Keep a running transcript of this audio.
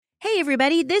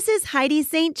everybody. This is Heidi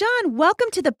St. John.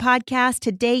 Welcome to the podcast.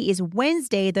 Today is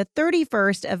Wednesday, the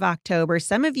 31st of October.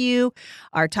 Some of you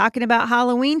are talking about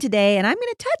Halloween today, and I'm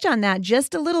going to touch on that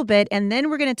just a little bit. And then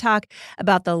we're going to talk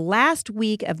about the last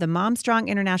week of the Mom Strong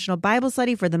International Bible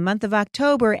Study for the month of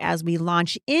October as we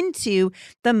launch into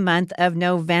the month of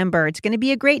November. It's going to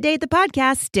be a great day at the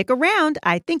podcast. Stick around.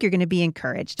 I think you're going to be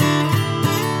encouraged.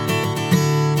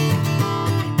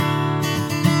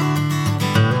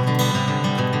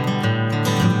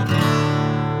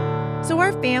 So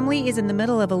our family is in the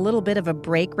middle of a little bit of a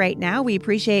break right now. We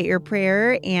appreciate your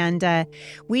prayer, and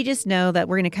we just know that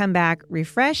we're going to come back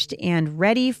refreshed and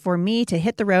ready for me to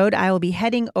hit the road. I will be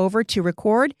heading over to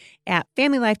record at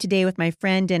Family Life Today with my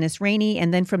friend Dennis Rainey,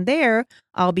 and then from there,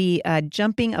 I'll be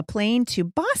jumping a plane to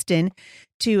Boston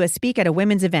to speak at a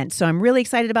women's event. So I'm really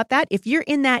excited about that. If you're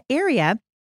in that area,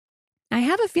 I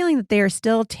have a feeling that they are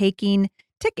still taking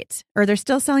tickets, or they're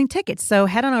still selling tickets. So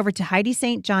head on over to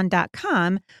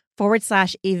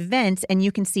HeidiSt.John.com/events, and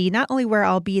you can see not only where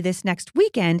I'll be this next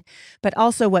weekend, but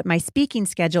also what my speaking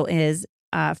schedule is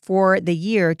for the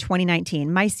year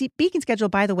 2019. My speaking schedule,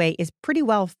 by the way, is pretty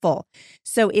well full.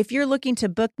 So if you're looking to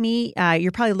book me,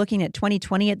 you're probably looking at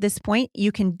 2020 at this point.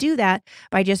 You can do that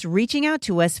by just reaching out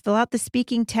to us, fill out the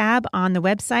speaking tab on the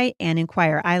website, and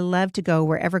inquire. I love to go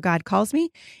wherever God calls me,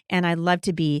 and I love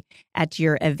to be at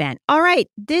your event. All right,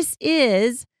 this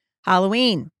is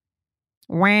Halloween.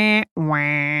 Wah,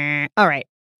 wah. All right.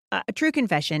 True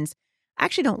confessions. I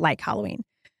actually don't like Halloween.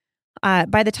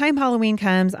 By the time Halloween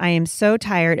comes, I am so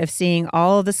tired of seeing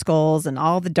all of the skulls and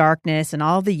all the darkness and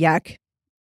all the yuck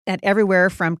at everywhere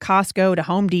from Costco to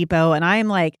Home Depot. And I'm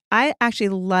like, I actually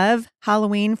love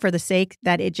Halloween for the sake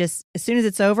that it just, as soon as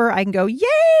it's over, I can go,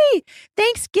 yay,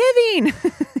 Thanksgiving.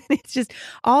 It's just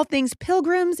all things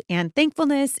pilgrims and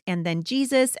thankfulness, and then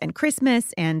Jesus and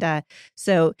Christmas. And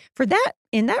so for that,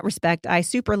 in that respect, I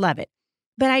super love it.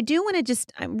 But I do want to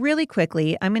just really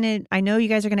quickly, I know you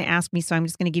guys are going to ask me, so I'm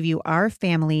just going to give you our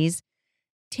family's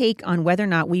take on whether or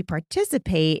not we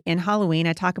participate in Halloween.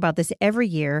 I talk about this every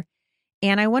year.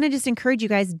 And I want to just encourage you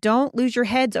guys, don't lose your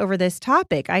heads over this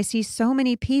topic. I see so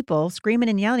many people screaming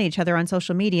and yelling at each other on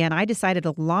social media, and I decided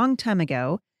a long time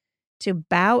ago to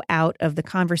bow out of the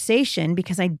conversation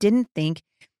because I didn't think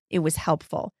it was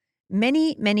helpful.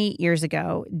 Many, many years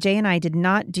ago, Jay and I did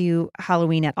not do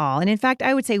Halloween at all. And in fact,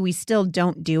 I would say we still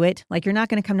don't do it. Like, you're not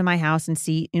going to come to my house and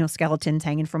see, skeletons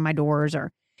hanging from my doors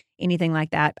or anything like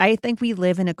that. I think we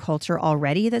live in a culture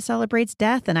already that celebrates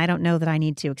death, and I don't know that I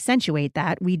need to accentuate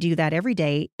that. We do that every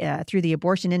day through the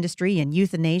abortion industry and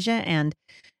euthanasia. And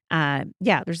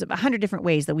there's 100 different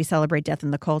ways that we celebrate death in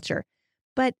the culture.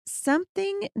 But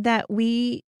something that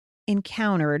we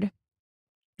encountered,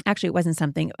 actually it wasn't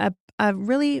something, a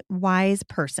really wise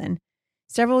person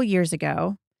several years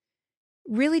ago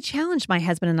really challenged my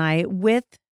husband and I with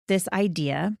this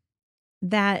idea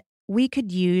that we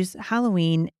could use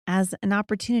Halloween as an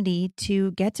opportunity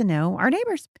to get to know our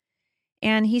neighbors.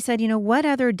 And he said, what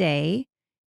other day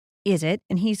is it?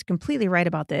 And he's completely right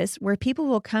about this, where people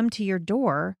will come to your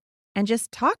door and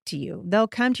just talk to you. They'll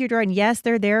come to your door, and yes,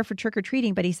 they're there for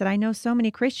trick-or-treating. But he said, I know so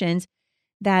many Christians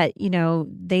that,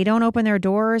 they don't open their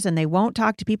doors and they won't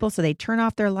talk to people. So they turn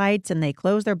off their lights and they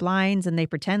close their blinds and they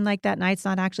pretend like that night's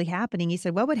not actually happening. He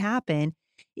said, what would happen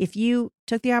if you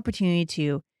took the opportunity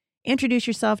to introduce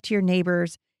yourself to your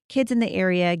neighbors, kids in the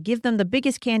area, give them the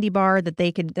biggest candy bar that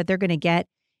they're going to get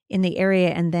in the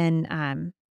area, and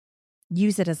then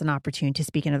use it as an opportunity to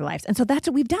speak into their lives. And so that's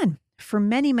what we've done for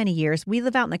many, many years. We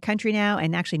live out in the country now,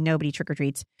 and actually nobody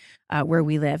trick-or-treats where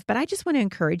we live. But I just want to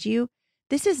encourage you,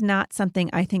 this is not something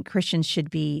I think Christians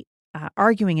should be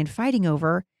arguing and fighting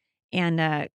over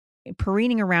and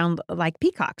parading around like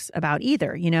peacocks about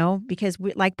either, because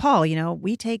we, like Paul,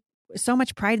 we take so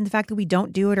much pride in the fact that we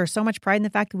don't do it, or so much pride in the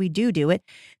fact that we do it,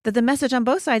 that the message on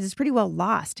both sides is pretty well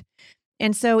lost.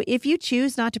 And so if you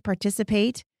choose not to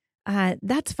participate,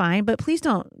 that's fine, but please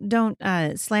don't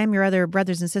slam your other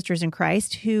brothers and sisters in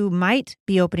Christ who might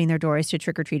be opening their doors to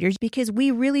trick-or-treaters, because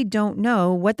we really don't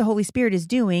know what the Holy Spirit is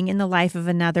doing in the life of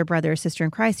another brother or sister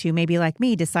in Christ who maybe like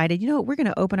me decided, we're going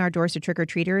to open our doors to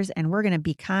trick-or-treaters and we're going to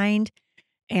be kind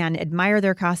and admire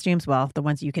their costumes, well, the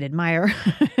ones you could admire,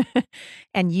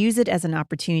 and use it as an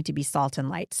opportunity to be salt and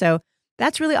light. So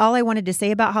that's really all I wanted to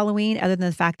say about Halloween, other than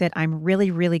the fact that I'm really,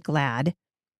 really glad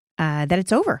that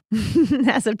it's over.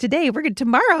 As of today,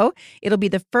 tomorrow, it'll be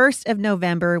the 1st of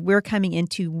November. We're coming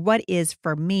into what is,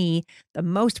 for me, the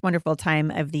most wonderful time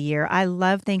of the year. I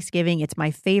love Thanksgiving. It's my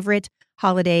favorite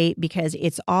holiday because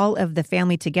it's all of the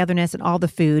family togetherness and all the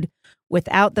food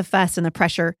without the fuss and the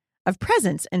pressure of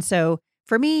presents. And so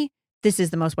for me, this is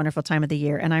the most wonderful time of the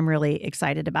year, and I'm really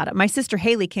excited about it. My sister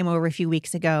Haley came over a few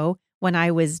weeks ago when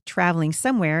I was traveling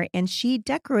somewhere, and she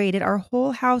decorated our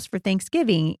whole house for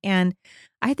Thanksgiving. And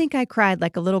I think I cried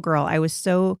like a little girl. I was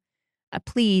so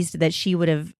pleased that she would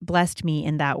have blessed me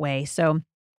in that way. So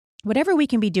whatever we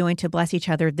can be doing to bless each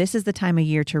other, this is the time of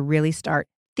year to really start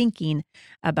thinking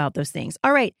about those things.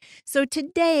 All right. So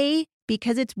today,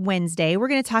 because it's Wednesday, we're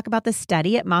going to talk about the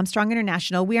study at Mom Strong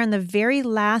International. We are in the very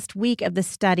last week of the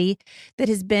study that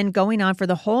has been going on for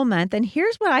the whole month. And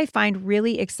here's what I find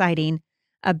really exciting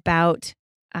about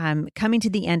coming to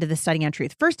the end of the study on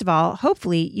truth. First of all,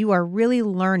 hopefully you are really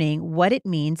learning what it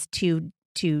means to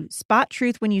spot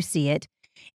truth when you see it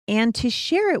and to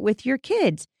share it with your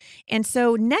kids. And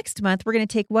so next month, we're going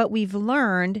to take what we've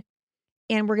learned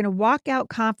and we're going to walk out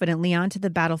confidently onto the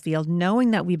battlefield,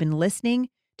 knowing that we've been listening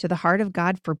to the heart of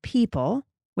God for people,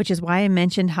 which is why I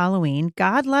mentioned Halloween.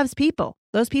 God loves people.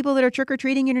 Those people that are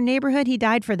trick-or-treating in your neighborhood, he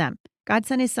died for them. God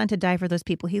sent his son to die for those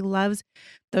people. He loves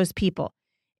those people.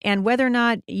 And whether or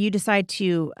not you decide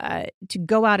to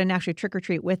go out and actually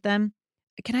trick-or-treat with them,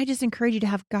 can I just encourage you to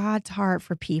have God's heart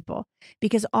for people?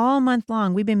 Because all month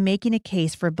long, we've been making a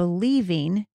case for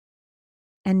believing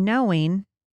and knowing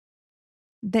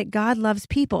that God loves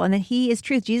people and that he is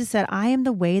truth. Jesus said, I am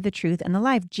the way, the truth, and the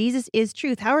life. Jesus is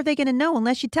truth. How are they going to know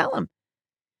unless you tell them?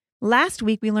 Last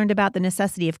week, we learned about the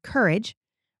necessity of courage,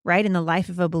 right, in the life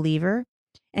of a believer.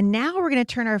 And now we're going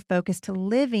to turn our focus to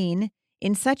living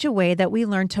in such a way that we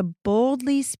learn to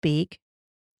boldly speak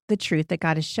the truth that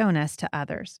God has shown us to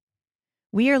others.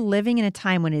 We are living in a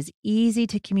time when it is easy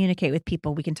to communicate with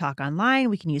people. We can talk online.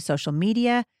 We can use social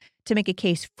media to make a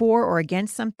case for or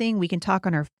against something. We can talk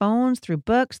on our phones, through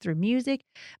books, through music.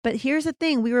 But here's the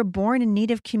thing. We were born in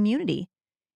need of community.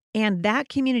 And that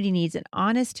community needs an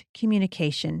honest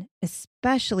communication,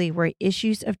 especially where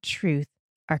issues of truth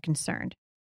are concerned.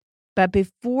 But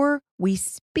before we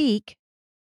speak,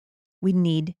 we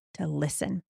need to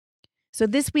listen. So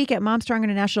this week at Mom Strong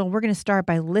International, we're going to start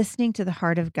by listening to the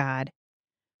heart of God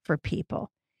for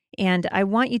people. And I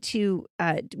want you to,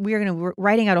 we're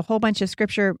writing out a whole bunch of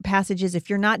scripture passages. If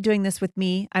you're not doing this with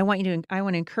me, I want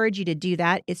to encourage you to do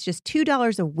that. It's just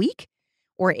 $2 a week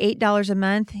or $8 a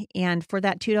month. And for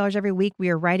that $2 every week, we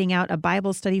are writing out a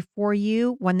Bible study for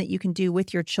you, one that you can do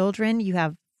with your children. You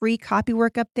have free copy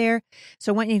work up there.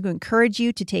 So I want to encourage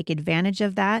you to take advantage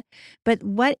of that. But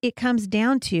what it comes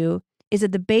down to is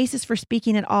that the basis for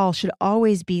speaking at all should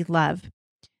always be love.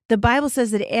 The Bible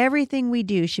says that everything we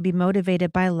do should be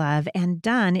motivated by love and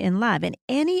done in love. And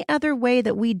any other way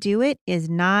that we do it is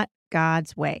not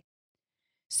God's way.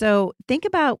 So think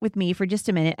about with me for just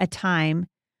a minute, a time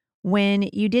when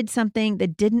you did something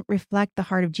that didn't reflect the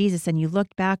heart of Jesus and you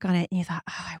looked back on it and you thought,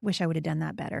 oh, I wish I would have done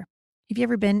that better. Have you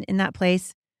ever been in that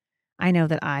place? I know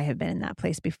that I have been in that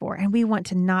place before, and we want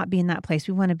to not be in that place.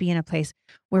 We want to be in a place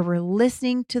where we're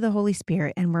listening to the Holy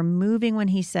Spirit and we're moving when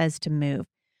he says to move.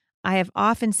 I have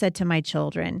often said to my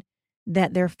children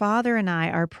that their father and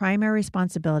I, our primary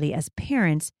responsibility as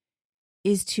parents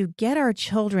is to get our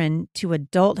children to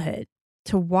adulthood,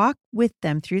 to walk with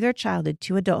them through their childhood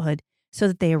to adulthood so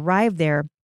that they arrive there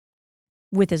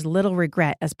with as little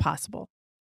regret as possible.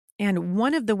 And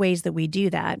one of the ways that we do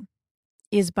that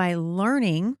is by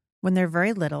learning when they're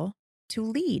very little to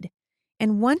lead.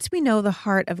 And once we know the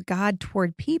heart of God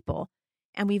toward people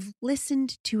and we've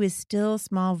listened to his still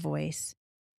small voice,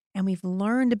 and we've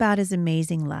learned about his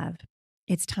amazing love,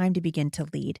 it's time to begin to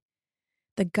lead.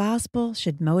 The gospel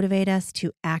should motivate us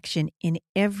to action in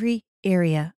every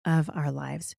area of our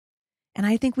lives. And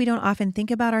I think we don't often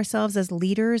think about ourselves as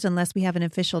leaders unless we have an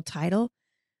official title,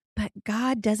 but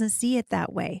God doesn't see it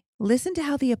that way. Listen to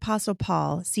how the Apostle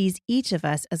Paul sees each of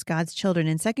us as God's children.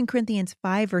 In 2 Corinthians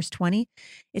 5, verse 20,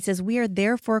 it says, we are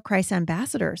therefore Christ's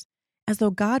ambassadors, as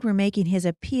though God were making his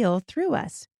appeal through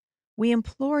us. We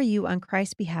implore you on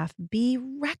Christ's behalf, be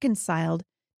reconciled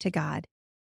to God.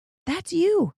 That's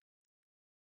you.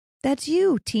 That's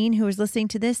you, teen who is listening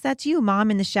to this. That's you, mom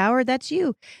in the shower. That's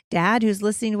you, dad who's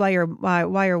listening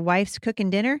while your wife's cooking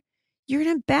dinner. You're an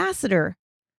ambassador.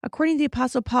 According to the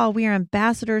Apostle Paul, we are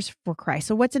ambassadors for Christ.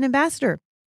 So what's an ambassador?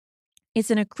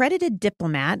 It's an accredited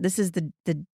diplomat. This is the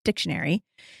dictionary,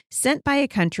 sent by a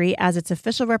country as its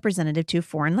official representative to a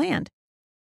foreign land.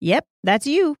 Yep, that's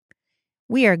you.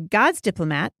 We are God's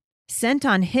diplomat, sent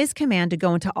on his command to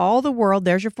go into all the world,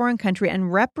 there's your foreign country,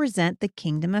 and represent the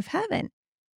kingdom of heaven.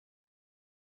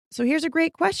 So here's a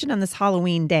great question on this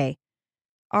Halloween day.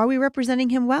 Are we representing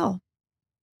him well?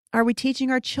 Are we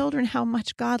teaching our children how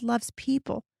much God loves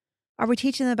people? Are we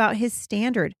teaching them about his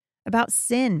standard, about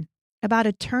sin, about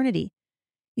eternity?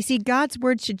 You see, God's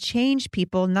word should change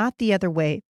people, not the other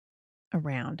way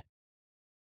around.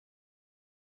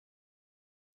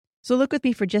 So look with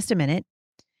me for just a minute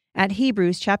at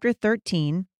Hebrews chapter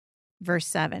 13, verse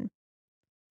 7.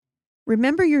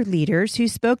 Remember your leaders who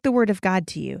spoke the word of God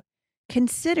to you.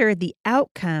 Consider the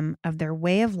outcome of their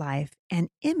way of life and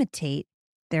imitate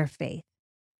their faith.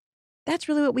 That's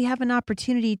really what we have an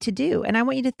opportunity to do. And I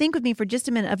want you to think with me for just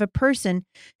a minute of a person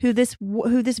who this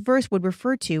verse would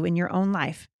refer to in your own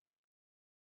life.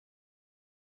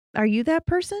 Are you that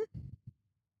person?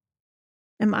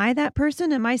 Am I that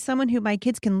person? Am I someone who my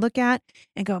kids can look at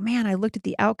and go, man, I looked at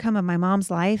the outcome of my mom's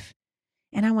life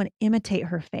and I want to imitate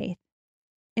her faith.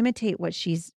 Imitate what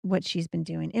she's been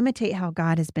doing. Imitate how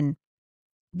God has been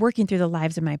working through the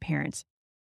lives of my parents.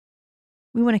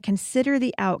 We want to consider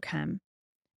the outcome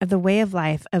of the way of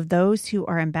life of those who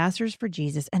are ambassadors for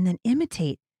Jesus and then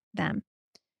imitate them.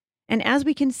 And as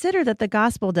we consider that the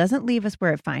gospel doesn't leave us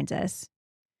where it finds us,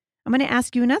 I'm going to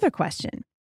ask you another question.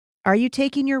 Are you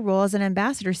taking your role as an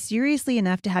ambassador seriously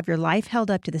enough to have your life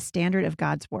held up to the standard of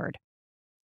God's word?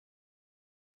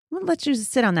 Well, let's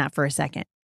just sit on that for a second.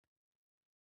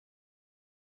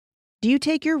 Do you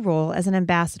take your role as an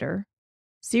ambassador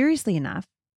seriously enough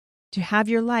to have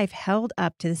your life held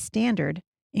up to the standard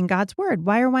in God's word?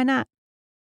 Why or why not?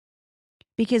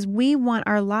 Because we want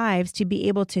our lives to be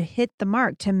able to hit the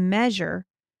mark, to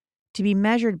be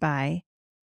measured by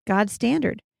God's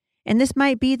standard. And this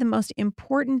might be the most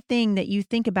important thing that you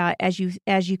think about as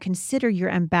you consider your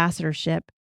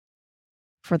ambassadorship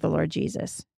for the Lord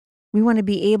Jesus. We want to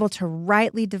be able to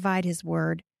rightly divide his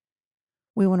word.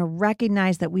 We want to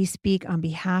recognize that we speak on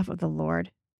behalf of the Lord.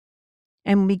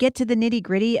 And when we get to the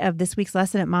nitty-gritty of this week's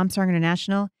lesson at Mom Strong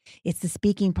International, it's the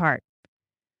speaking part,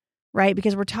 right?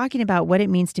 Because we're talking about what it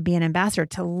means to be an ambassador,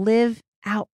 to live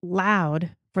out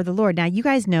loud for the Lord. Now, you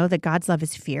guys know that God's love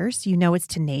is fierce. You know it's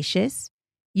tenacious.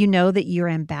 You know that you're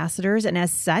ambassadors, and as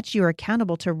such, you're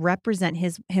accountable to represent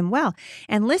him well.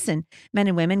 And listen, men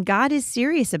and women, God is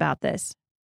serious about this.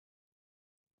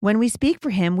 When we speak for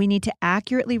him, we need to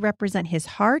accurately represent his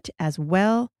heart as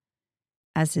well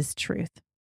as his truth.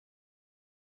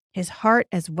 His heart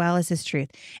as well as his truth.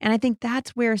 And I think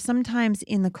that's where sometimes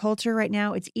in the culture right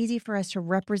now, it's easy for us to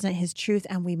represent his truth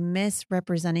and we miss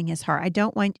representing his heart. I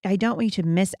don't want you to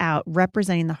miss out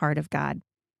representing the heart of God,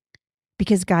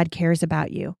 because God cares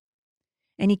about you.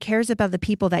 And he cares about the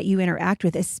people that you interact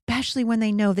with, especially when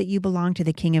they know that you belong to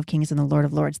the King of Kings and the Lord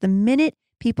of Lords. The minute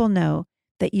people know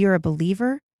that you're a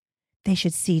believer, they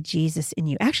should see Jesus in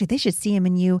you. Actually, they should see him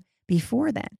in you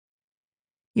before then.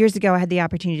 Years ago, I had the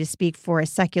opportunity to speak for a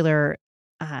secular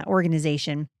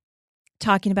organization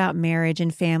talking about marriage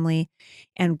and family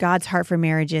and God's heart for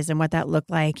marriages and what that looked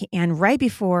like. And right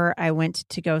before I went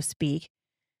to go speak,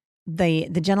 the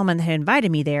gentleman that had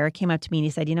invited me there came up to me and he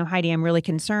said, Heidi, I'm really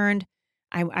concerned.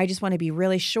 I just want to be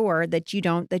really sure that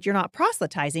you're not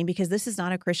proselytizing, because this is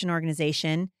not a Christian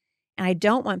organization. And I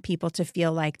don't want people to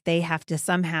feel like they have to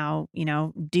somehow,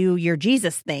 do your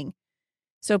Jesus thing.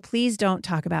 So please don't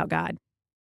talk about God.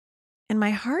 And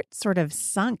my heart sort of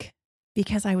sunk,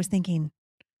 because I was thinking,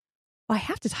 well, I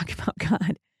have to talk about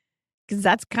God, because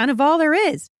that's kind of all there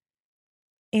is.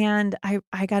 And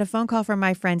I got a phone call from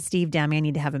my friend Steve Demme. I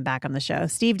need to have him back on the show.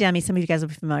 Steve Demme, some of you guys will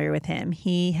be familiar with him.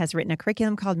 He has written a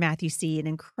curriculum called Matthew C., an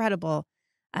incredible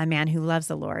man who loves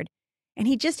the Lord. And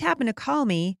he just happened to call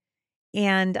me,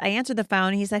 and I answered the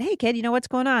phone. And he said, hey, kid, what's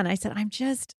going on? I said, I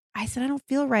don't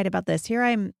feel right about this. Here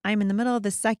I'm in the middle of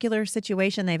this secular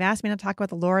situation. They've asked me to talk about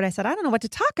the Lord. I said, I don't know what to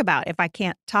talk about if I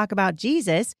can't talk about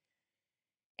Jesus.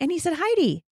 And he said,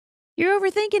 Heidi, you're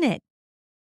overthinking it.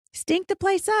 Stink the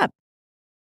place up.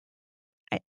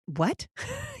 What?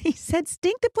 He said,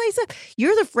 stink the place up.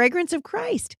 You're the fragrance of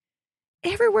Christ.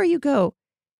 Everywhere you go,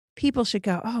 people should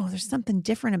go, oh, there's something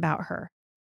different about her.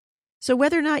 So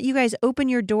whether or not you guys open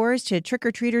your doors to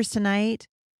trick-or-treaters tonight,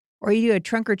 or you do a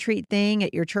trunk or treat thing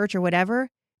at your church or whatever,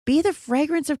 be the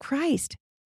fragrance of Christ.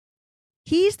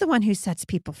 He's the one who sets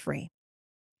people free.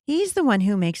 He's the one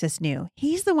who makes us new.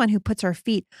 He's the one who puts our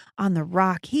feet on the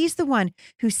rock. He's the one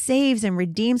who saves and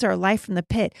redeems our life from the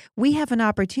pit. We have an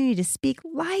opportunity to speak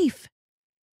life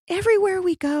everywhere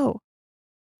we go.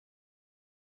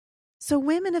 So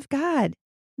women of God,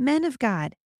 men of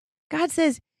God, God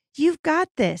says, you've got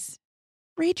this.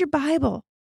 Read your Bible.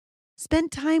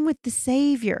 Spend time with the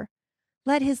Savior.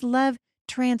 Let his love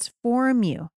transform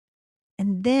you.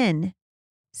 And then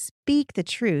speak the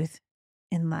truth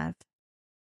in love.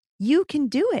 You can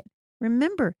do it.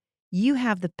 Remember, you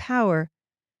have the power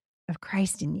of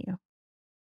Christ in you.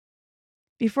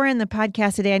 Before I end the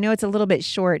podcast today, I know it's a little bit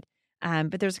short,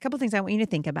 but there's a couple things I want you to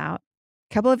think about.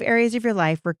 A couple of areas of your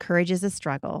life where courage is a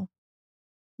struggle.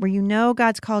 where you know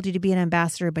God's called you to be an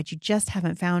ambassador, but you just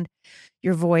haven't found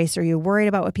your voice, or you're worried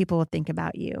about what people will think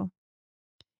about you.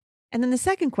 And then the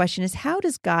second question is, how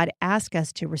does God ask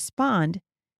us to respond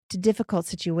to difficult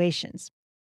situations?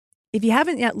 If you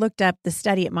haven't yet looked up the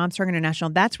study at Mom Strong International,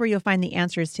 that's where you'll find the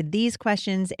answers to these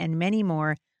questions and many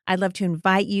more. I'd love to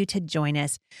invite you to join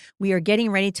us. We are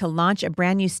getting ready to launch a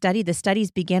brand new study. The studies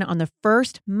begin on the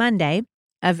first Monday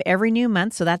of every new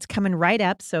month, so that's coming right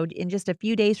up. So in just a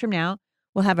few days from now,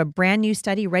 we'll have a brand new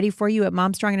study ready for you at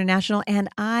Mom Strong International, and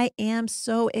I am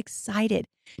so excited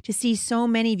to see so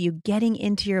many of you getting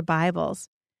into your Bibles,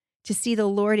 to see the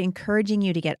Lord encouraging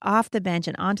you to get off the bench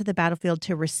and onto the battlefield,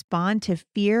 to respond to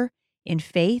fear in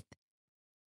faith,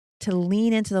 to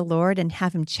lean into the Lord and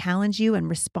have Him challenge you and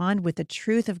respond with the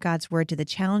truth of God's word to the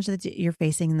challenge that you're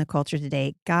facing in the culture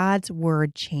today. God's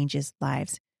word changes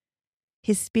lives.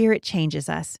 His Spirit changes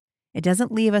us. It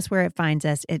doesn't leave us where it finds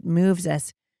us. It moves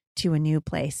us to a new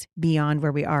place beyond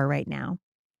where we are right now.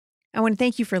 I want to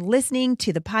thank you for listening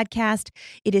to the podcast.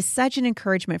 It is such an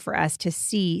encouragement for us to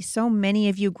see so many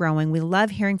of you growing. We love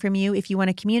hearing from you. If you want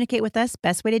to communicate with us,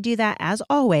 best way to do that, as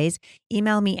always,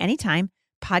 email me anytime,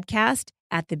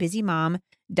 podcast@thebusymom.com.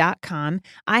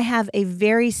 I have a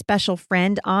very special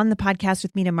friend on the podcast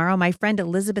with me tomorrow. My friend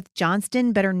Elizabeth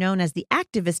Johnston, better known as the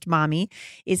Activist Mommy,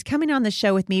 is coming on the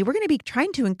show with me. We're going to be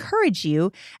trying to encourage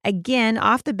you again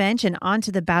off the bench and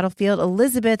onto the battlefield.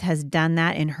 Elizabeth has done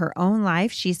that in her own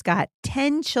life. She's got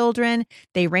 10 children.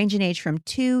 They range in age from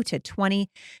 2 to 20.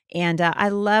 And I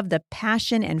love the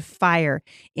passion and fire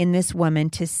in this woman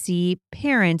to see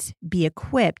parents be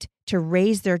equipped to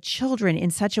raise their children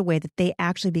in such a way that they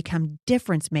actually become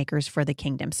difference makers for the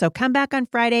kingdom. So come back on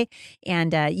Friday,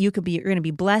 and you're going to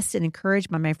be blessed and encouraged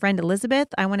by my friend Elizabeth.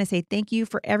 I want to say thank you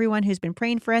for everyone who's been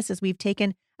praying for us as we've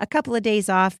taken a couple of days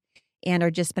off and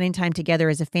are just spending time together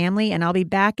as a family. And I'll be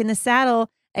back in the saddle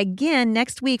again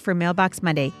next week for Mailbox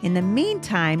Monday. In the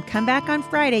meantime, come back on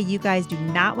Friday. You guys do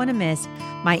not want to miss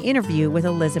my interview with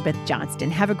Elizabeth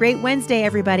Johnston. Have a great Wednesday,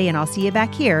 everybody, and I'll see you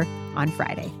back here on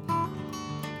Friday.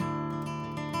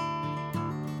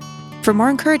 For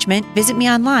more encouragement, visit me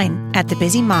online at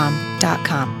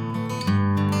thebusymom.com.